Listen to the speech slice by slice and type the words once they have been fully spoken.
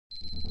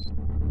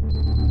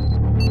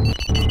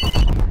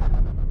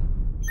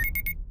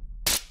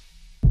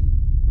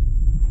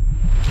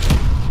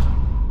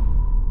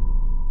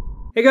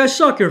Hey guys,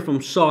 Sak here from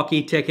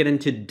SAKITECH, and in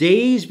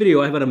today's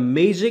video I have an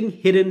amazing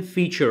hidden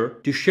feature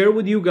to share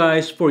with you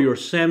guys for your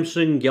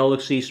Samsung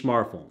Galaxy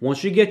smartphone.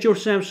 Once you get your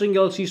Samsung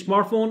Galaxy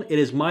smartphone, it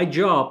is my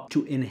job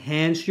to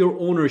enhance your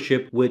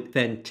ownership with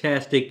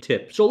fantastic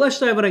tips. So let's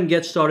dive in and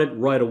get started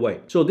right away.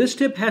 So this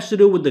tip has to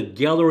do with the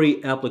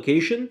gallery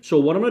application. So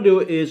what I'm going to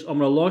do is I'm going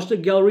to launch the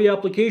gallery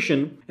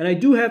application, and I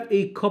do have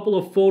a couple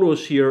of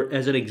photos here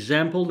as an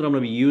example that I'm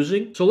going to be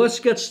using. So let's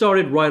get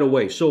started right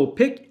away. So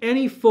pick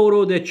any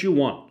photo that you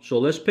want.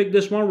 So let's pick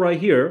this one right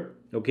here.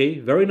 Okay,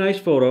 very nice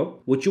photo.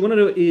 What you want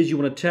to do is you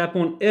want to tap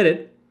on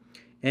edit,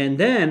 and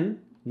then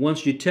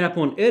once you tap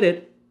on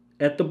edit,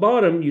 at the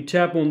bottom you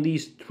tap on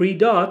these three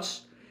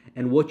dots,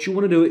 and what you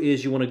want to do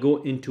is you want to go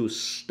into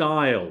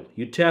style.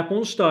 You tap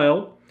on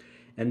style,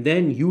 and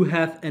then you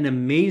have an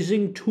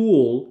amazing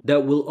tool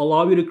that will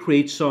allow you to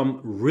create some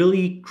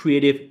really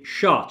creative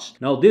shots.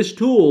 Now this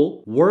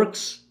tool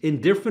works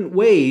in different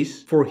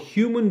ways for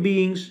human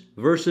beings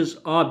versus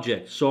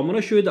objects. So I'm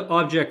going to show you the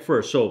object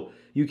first. So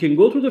you can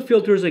go through the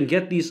filters and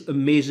get these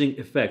amazing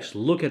effects.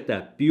 Look at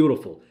that,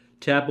 beautiful.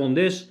 Tap on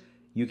this,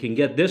 you can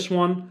get this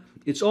one.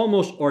 It's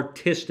almost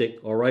artistic,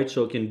 all right?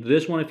 So you can do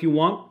this one if you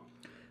want.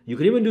 You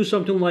can even do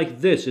something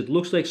like this. It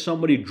looks like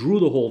somebody drew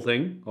the whole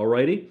thing,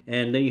 alrighty?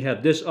 And then you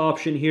have this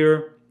option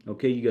here.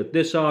 Okay, you got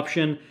this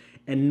option.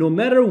 And no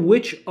matter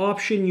which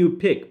option you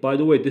pick, by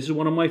the way, this is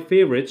one of my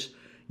favorites,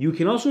 you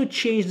can also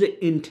change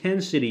the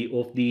intensity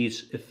of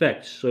these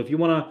effects. So if you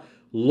want to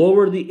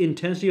lower the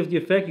intensity of the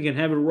effect, you can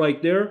have it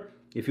right there.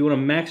 If you want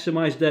to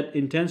maximize that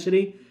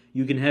intensity,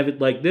 you can have it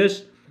like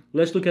this.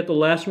 Let's look at the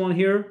last one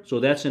here.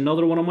 So that's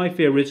another one of my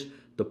favorites,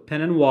 the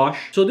pen and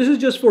wash. So this is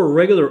just for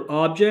regular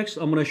objects.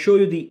 I'm going to show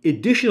you the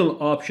additional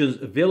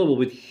options available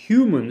with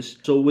humans.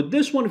 So with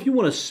this one, if you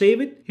want to save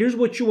it, here's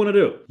what you want to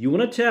do. You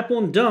want to tap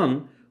on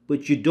done,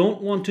 but you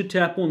don't want to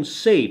tap on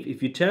save.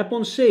 If you tap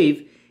on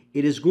save,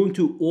 it is going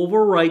to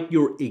overwrite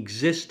your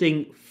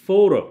existing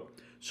photo.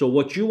 So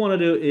what you want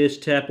to do is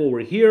tap over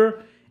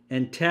here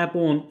and tap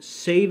on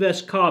save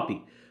as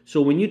copy. So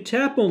when you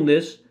tap on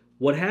this,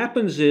 what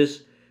happens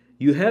is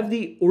you have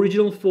the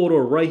original photo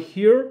right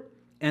here,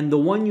 and the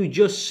one you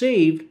just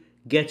saved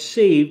gets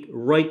saved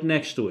right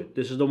next to it.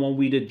 This is the one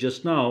we did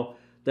just now.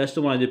 That's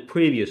the one I did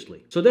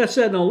previously. So that's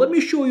it. Now let me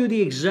show you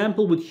the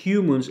example with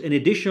humans and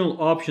additional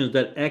options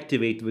that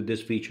activate with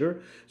this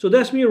feature. So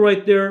that's me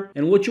right there.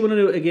 And what you want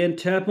to do, again,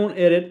 tap on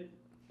edit,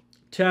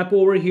 tap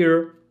over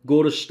here,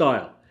 go to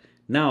style.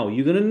 Now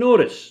you're going to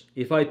notice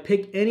if I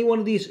pick any one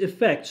of these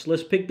effects,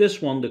 let's pick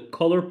this one, the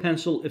color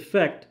pencil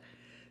effect.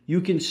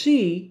 You can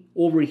see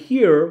over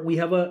here we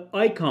have an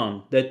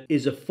icon that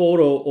is a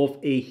photo of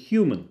a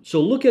human.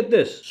 So look at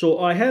this. So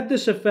I have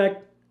this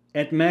effect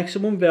at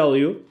maximum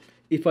value.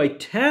 If I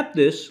tap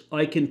this,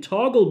 I can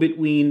toggle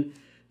between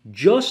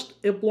just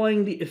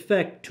applying the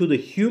effect to the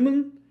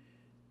human,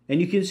 and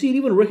you can see it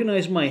even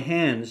recognize my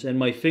hands and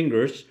my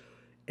fingers,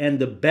 and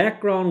the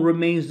background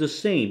remains the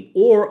same.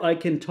 Or I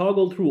can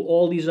toggle through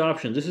all these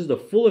options. This is the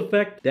full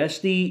effect. That's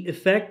the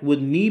effect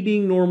with me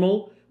being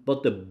normal,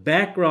 but the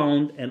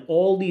background and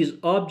all these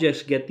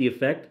objects get the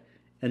effect,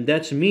 and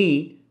that's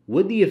me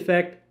with the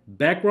effect,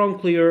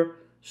 background clear,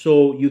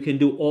 so you can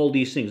do all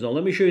these things. Now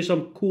let me show you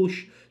some cool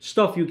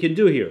stuff you can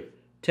do here.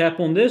 Tap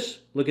on this,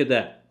 look at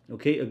that.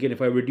 Okay, again,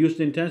 if I reduce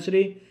the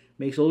intensity,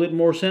 makes a little bit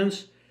more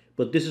sense,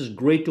 but this is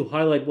great to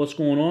highlight what's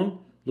going on.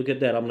 Look at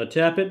that, I'm gonna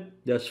tap it,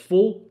 that's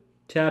full,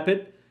 tap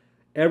it.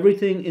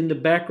 Everything in the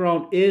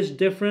background is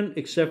different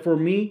except for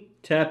me,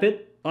 tap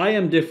it. I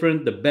am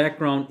different, the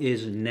background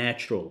is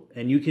natural,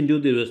 and you can do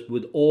this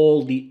with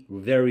all the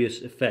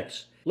various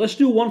effects. Let's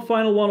do one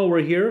final one over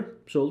here.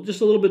 So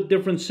just a little bit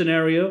different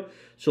scenario.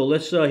 So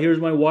let's, here's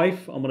my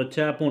wife. I'm gonna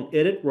tap on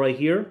edit right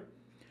here,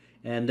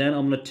 and then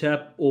I'm gonna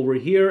tap over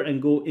here and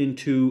go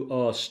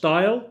into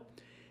style,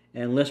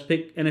 and let's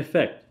pick an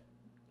effect.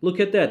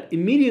 Look at that,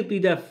 immediately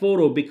that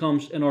photo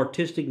becomes an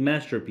artistic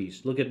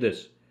masterpiece. Look at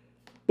this,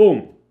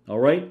 boom, all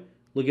right?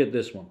 Look at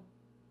this one.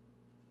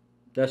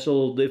 That's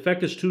all. The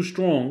effect is too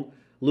strong.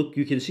 Look,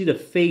 you can see the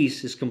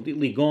face is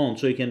completely gone,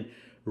 so you can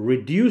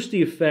reduce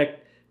the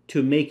effect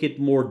to make it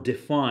more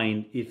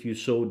defined if you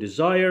so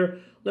desire.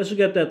 Let's look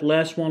at that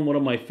last one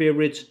of my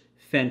favorites,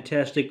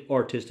 fantastic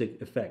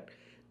artistic effect.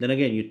 Then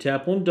again, you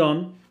tap on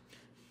done,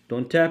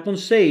 don't tap on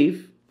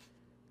save,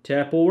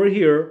 tap over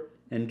here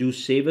and do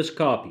save as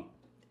copy,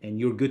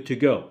 and you're good to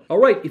go. All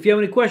right, if you have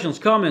any questions,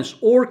 comments,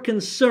 or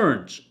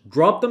concerns,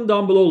 drop them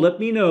down below, let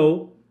me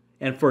know.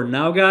 And for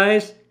now,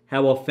 guys,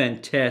 have a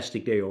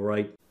fantastic day, all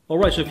right? All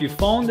right, so if you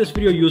found this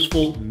video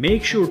useful,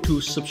 make sure to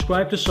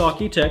subscribe to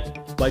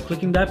SAKITECH by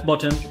clicking that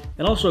button,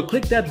 and also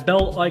click that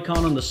bell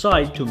icon on the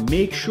side to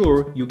make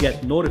sure you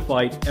get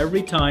notified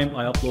every time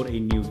I upload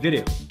a new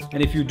video.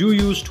 And if you do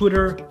use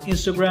Twitter,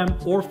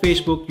 Instagram, or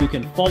Facebook, you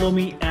can follow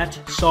me at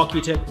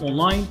SAKITECH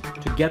Online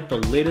to get the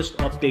latest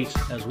updates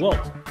as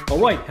well. All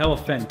right, have a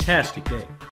fantastic day.